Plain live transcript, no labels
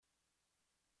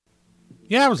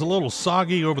Yeah, it was a little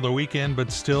soggy over the weekend,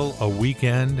 but still a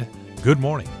weekend. Good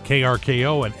morning.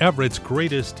 KRKO and Everett's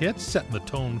Greatest Hits, setting the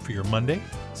tone for your Monday,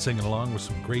 singing along with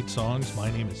some great songs.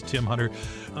 My name is Tim Hunter.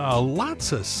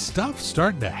 Lots of stuff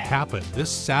starting to happen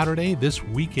this Saturday, this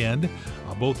weekend.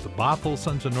 Both the Bothell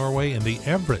Sons of Norway and the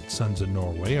Everett Sons of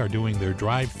Norway are doing their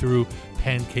drive-through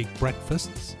pancake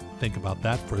breakfasts. Think about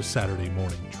that for a Saturday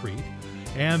morning treat.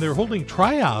 And they're holding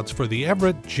tryouts for the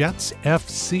Everett Jets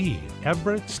FC,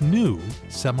 Everett's new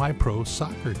semi-pro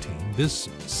soccer team, this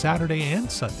Saturday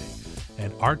and Sunday.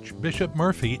 And Archbishop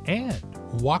Murphy and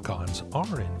walk-ons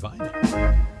are invited.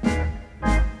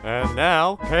 And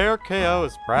now, KRKO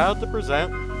is proud to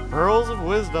present Pearls of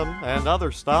Wisdom and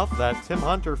other stuff that Tim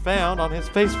Hunter found on his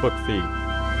Facebook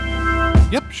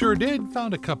feed. Yep, sure did.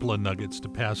 Found a couple of nuggets to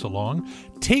pass along.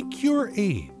 Take your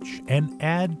age and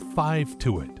add 5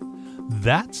 to it.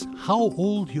 That's how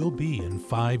old you'll be in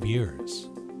 5 years.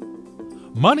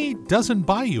 Money doesn't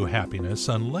buy you happiness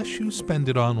unless you spend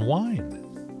it on wine.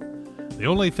 The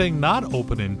only thing not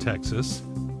open in Texas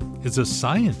is a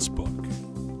science book.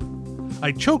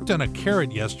 I choked on a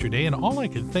carrot yesterday, and all I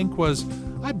could think was,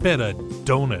 I bet a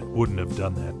donut wouldn't have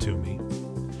done that to me.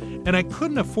 And I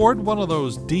couldn't afford one of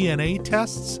those DNA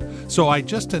tests, so I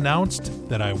just announced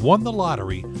that I won the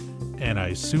lottery, and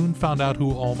I soon found out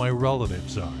who all my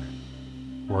relatives are.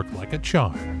 Worked like a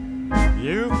charm.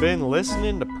 You've been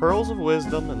listening to Pearls of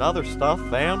Wisdom and other stuff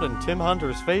found in Tim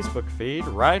Hunter's Facebook feed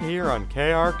right here on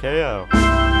KRKO.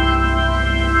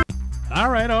 All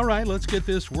right, let's get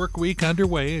this work week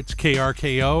underway. It's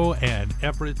KRKO and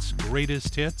Everett's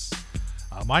Greatest Hits.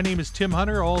 My name is Tim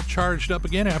Hunter, all charged up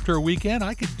again after a weekend.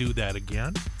 I could do that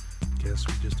again. Guess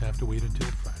we just have to wait until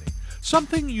Friday.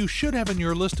 Something you should have in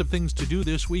your list of things to do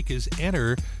this week is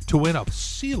enter to win a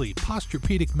Sealy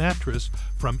Posturepedic mattress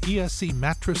from ESC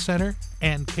Mattress Center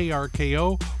and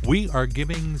KRKO. We are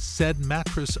giving said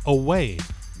mattress away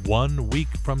 1 week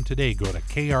from today. Go to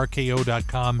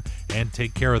krko.com and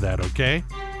take care of that, okay?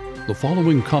 The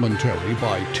following commentary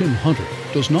by Tim Hunter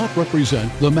does not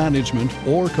represent the management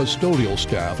or custodial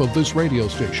staff of this radio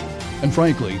station. And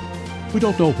frankly, we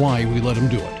don't know why we let him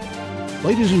do it.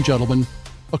 Ladies and gentlemen,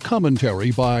 a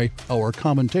commentary by our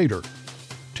commentator,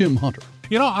 Tim Hunter.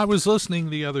 You know, I was listening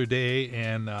the other day,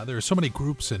 and there are so many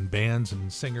groups and bands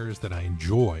and singers that I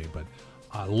enjoy, but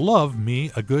I love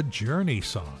me a good Journey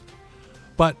song.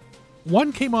 But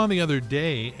one came on the other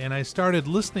day, and I started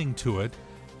listening to it,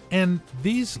 and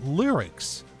these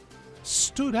lyrics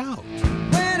stood out.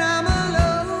 When I'm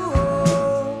alone,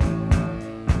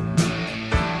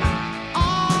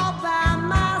 all by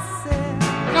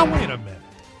myself. Now, wait a minute.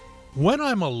 When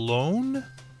I'm alone,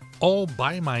 all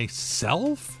by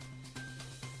myself?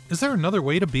 Is there another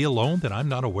way to be alone that I'm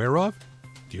not aware of?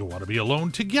 Do you want to be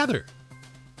alone together?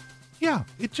 Yeah,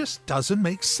 it just doesn't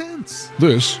make sense.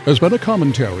 This has been a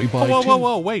commentary by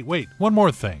Whoa, wait. One more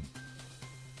thing.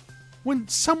 When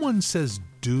someone says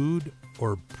dude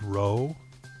or bro,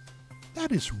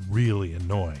 that is really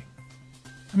annoying.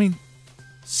 I mean,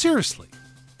 seriously.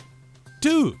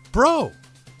 Dude, bro.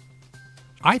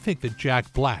 I think that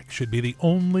Jack Black should be the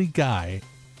only guy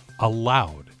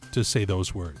allowed to say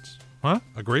those words. Huh?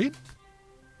 Agreed?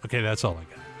 Okay, that's all I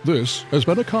got. This has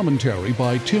been a commentary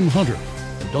by Tim Hunter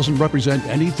and doesn't represent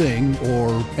anything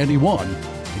or anyone.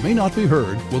 It may not be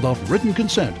heard without written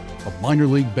consent of minor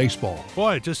league baseball.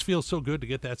 Boy, it just feels so good to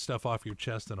get that stuff off your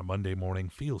chest on a Monday morning.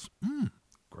 Feels,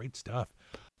 great stuff.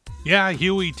 Yeah,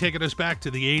 Huey taking us back to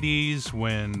the 80s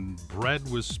when bread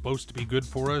was supposed to be good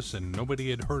for us and nobody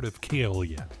had heard of kale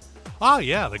yet. Ah,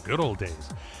 yeah, the good old days.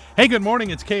 Hey, good morning.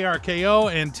 It's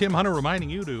KRKO and Tim Hunter reminding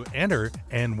you to enter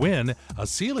and win a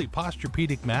Sealy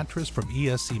Posturepedic mattress from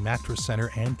ESC Mattress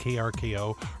Center and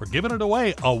KRKO. We're giving it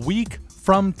away a week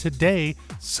from today.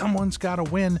 Someone's got to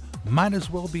win. Might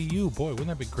as well be you. Boy, wouldn't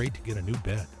that be great to get a new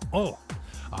bed?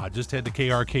 Just head to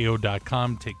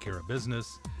krko.com, take care of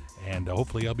business, and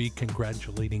hopefully I'll be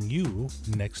congratulating you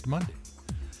next Monday.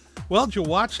 Well, did you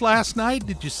watch last night?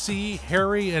 Did you see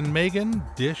Harry and Meghan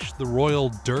dish the royal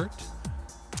dirt?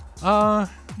 It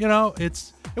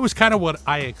was kind of what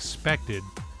I expected,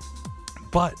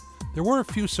 but there were a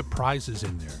few surprises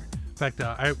in there. In fact,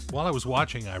 while I was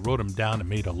watching, I wrote them down and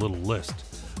made a little list.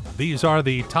 These are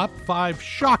the top 5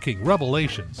 shocking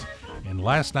revelations in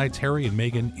last night's Harry and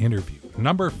Meghan interview.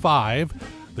 Number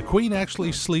 5, the Queen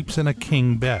actually sleeps in a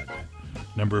king bed.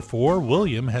 Number 4,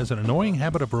 William has an annoying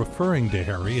habit of referring to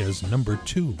Harry as number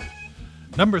 2.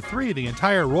 Number 3, the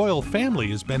entire royal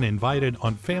family has been invited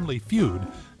on Family Feud.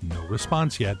 No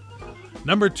response yet.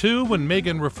 Number 2, when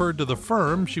Meghan referred to the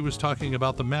firm, she was talking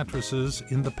about the mattresses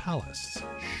in the palace.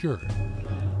 Sure.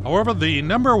 However, the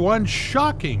number one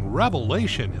shocking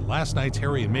revelation in last night's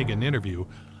Harry and Meghan interview,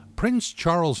 Prince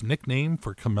Charles' nickname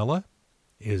for Camilla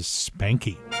is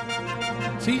Spanky.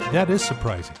 See, that is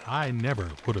surprising. I never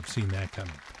would have seen that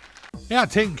coming. Yeah,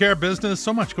 taking care of business.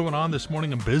 So much going on this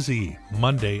morning. A busy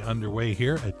Monday underway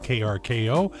here at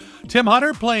KRKO. Tim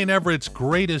Hunter playing Everett's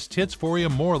greatest hits for you.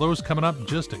 More of those coming up in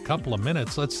just a couple of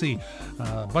minutes. Let's see.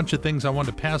 A bunch of things I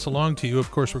wanted to pass along to you.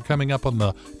 Of course, we're coming up on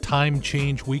the time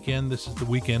change weekend. This is the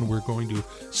weekend we're going to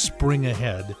spring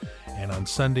ahead. And on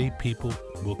Sunday, people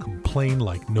will complain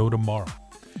like no tomorrow.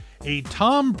 A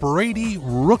Tom Brady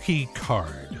rookie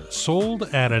card sold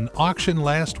at an auction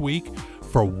last week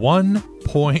for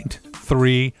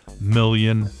 $1.3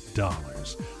 million.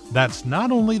 That's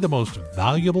not only the most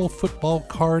valuable football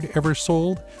card ever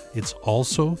sold, it's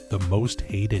also the most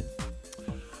hated.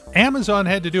 Amazon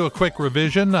had to do a quick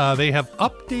revision. They have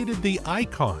updated the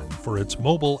icon for its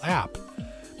mobile app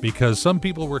because some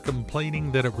people were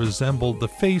complaining that it resembled the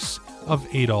face of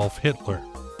Adolf Hitler.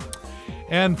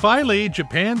 And finally,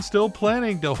 Japan's still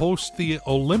planning to host the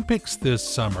Olympics this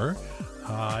summer.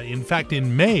 In fact,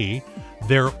 in May,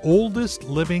 their oldest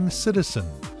living citizen,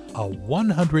 a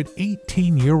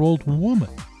 118-year-old woman,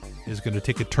 is going to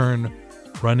take a turn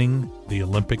running the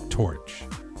Olympic torch.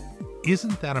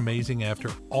 Isn't that amazing?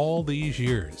 After all these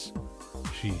years,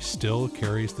 she still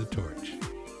carries the torch.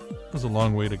 There's a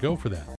long way to go for that.